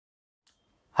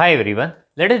Hi everyone,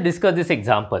 let us discuss this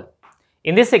example.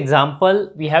 In this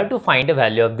example, we have to find a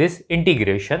value of this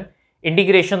integration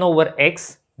over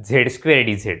x z square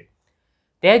dz.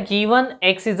 They are given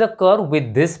x is a curve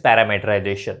with this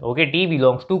parameterization. Okay, t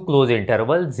belongs to closed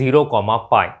interval 0,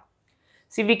 pi.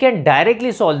 See, we can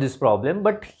directly solve this problem,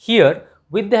 but here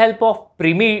with the help of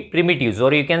primitives,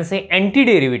 or you can say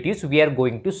antiderivatives, we are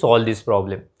going to solve this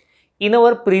problem. In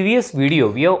our previous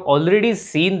video, we have already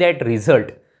seen that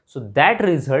result. So that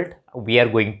result we are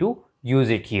going to use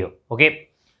it here. Okay.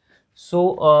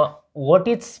 So what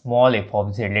is small f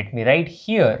of z? Let me write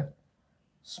here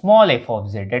small f of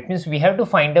z. That means we have to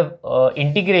find a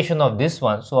integration of this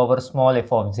one. So our small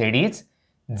f of z is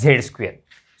z square.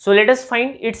 So let us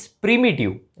find its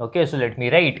primitive. Okay, so let me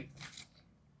write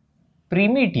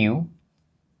primitive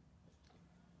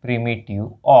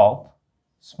of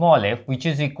small f, which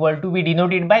is equal to be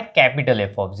denoted by capital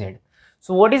F of z.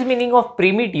 So what is meaning of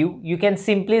primitive? You can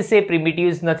simply say primitive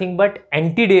is nothing but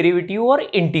antiderivative or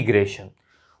integration.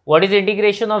 What is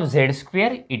integration of z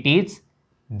square? It is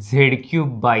z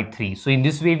cube by 3. So in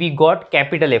this way we got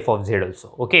capital F of z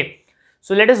also. Okay.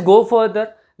 So let us go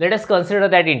further. Let us consider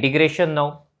that integration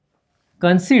now.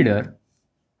 Consider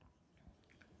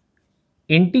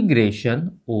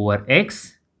integration over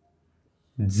x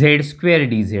z square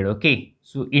dz. Okay.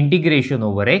 So integration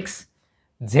over x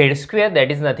z square, that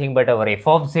is nothing but our f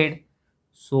of z.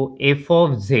 So f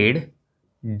of z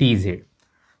dz.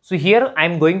 So here I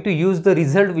am going to use the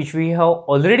result which we have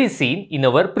already seen in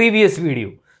our previous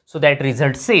video. So that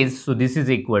result says, so this is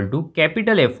equal to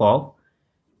capital F of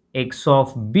x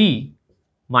of b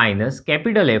minus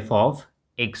capital F of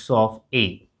x of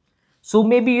a. So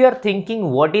maybe you are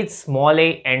thinking what is small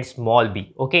a and small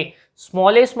b. Okay,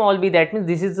 small a, small b, that means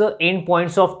this is the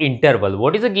endpoints of interval.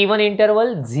 What is a given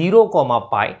interval? 0,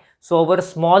 pi. So our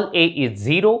small a is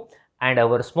 0 and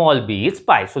our small b is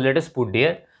pi. So let us put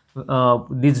there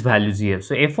these values here.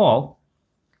 So f of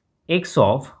x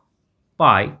of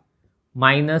pi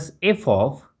minus f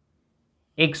of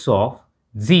x of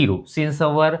 0, since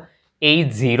our a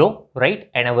is 0,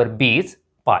 right, and our b is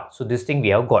pi. So this thing we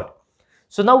have got.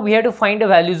 So now we have to find the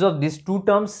values of these two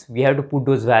terms. We have to put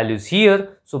those values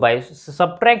here. So by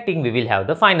subtracting, we will have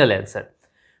the final answer.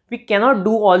 We cannot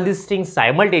do all these things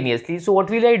simultaneously. So what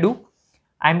will I do?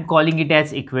 I am calling it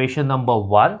as equation number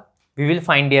 1. We will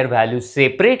find their values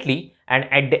separately, and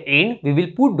at the end, we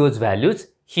will put those values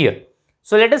here.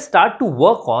 So let us start to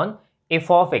work on f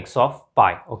of x of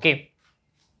pi. Okay.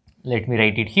 Let me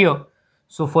write it here.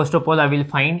 So first of all, I will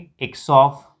find x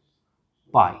of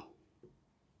pi.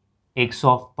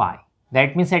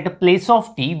 That means at a place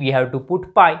of t, we have to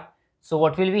put pi. So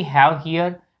what will we have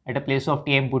here? At a place of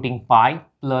t, I am putting pi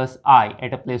plus I.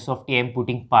 At a place of t, I am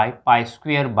putting pi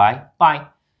square by pi.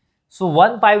 So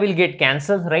 1 pi will get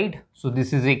cancelled, right? So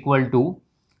this is equal to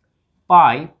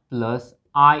pi plus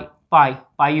I pi.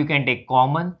 Pi you can take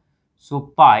common. So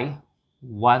pi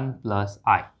 1 plus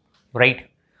I, right?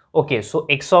 Okay, so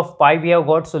x of pi we have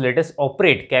got. So let us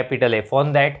operate capital F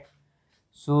on that.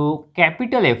 So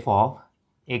capital F of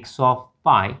x of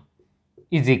pi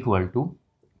is equal to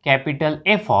capital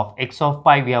F of x of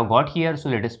pi we have got here. So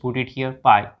let us put it here,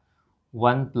 pi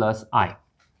 1 plus I.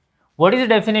 What is the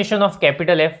definition of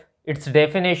capital F? Its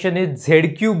definition is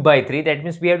z cube by 3. That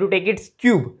means we have to take its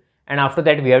cube, and after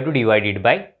that we have to divide it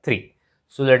by 3.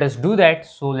 So let us do that.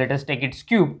 So let us take its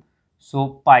cube.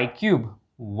 So pi cube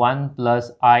 1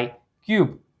 plus I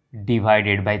cube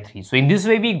divided by 3. So in this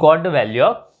way we got the value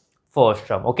of first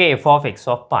term. Okay, f of x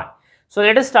of pi. So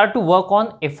let us start to work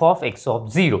on f of x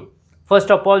of 0. First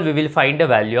of all, we will find the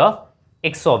value of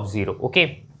x of 0.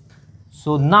 Okay.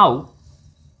 So now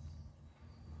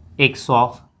x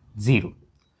of 0.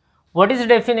 What is the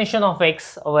definition of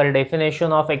x? Our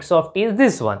definition of x of t is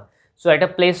this one. So at a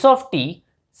place of t,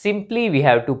 simply we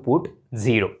have to put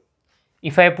 0.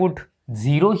 If I put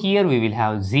 0 here, we will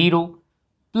have 0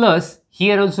 plus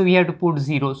here also we have to put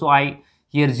 0. So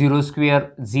here 0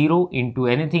 square 0 into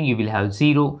anything, you will have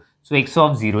 0. So x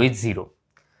of 0 is 0.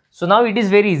 So now it is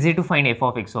very easy to find f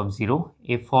of x of 0.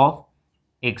 F of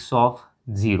x of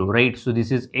 0, right? So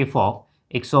this is f of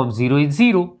x of 0 is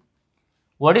 0.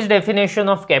 What is definition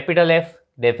of capital F?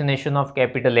 Definition of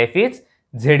capital F is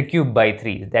z cube by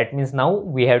 3. That means now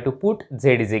we have to put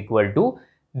z is equal to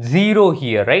 0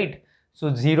 here, right?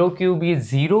 So 0 cube is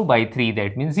 0 by 3.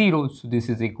 That means 0. So this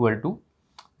is equal to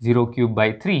 0 cube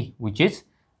by 3, which is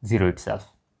 0 itself.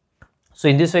 So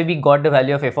in this way we got the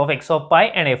value of f of x of pi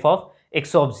and f of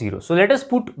x of 0. So let us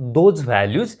put those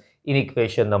values in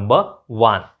equation number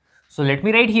 1. So let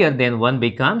me write here, then 1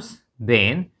 becomes,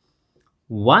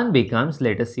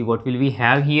 let us see what will we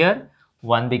have here.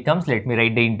 1 becomes, let me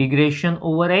write the integration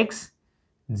over x,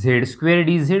 z square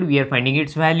dz, we are finding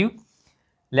its value.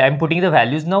 I am putting the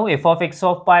values now. F of x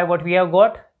of pi, what we have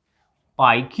got?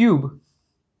 Pi cube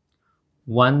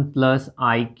 1 plus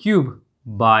I cube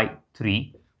by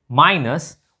 3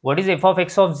 minus, what is f of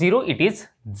x of 0? It is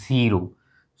 0.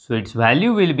 So its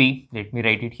value will be, let me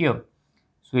write it here.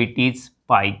 So it is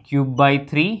pi cube by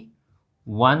 3,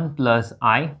 1 plus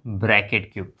I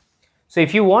bracket cube. So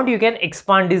if you want, you can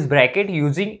expand this bracket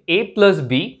using a plus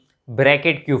b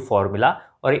bracket cube formula,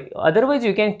 or otherwise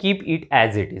you can keep it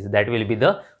as it is. That will be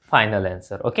the final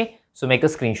answer. Okay. So make a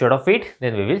screenshot of it,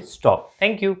 then we will stop.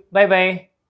 Thank you. Bye bye.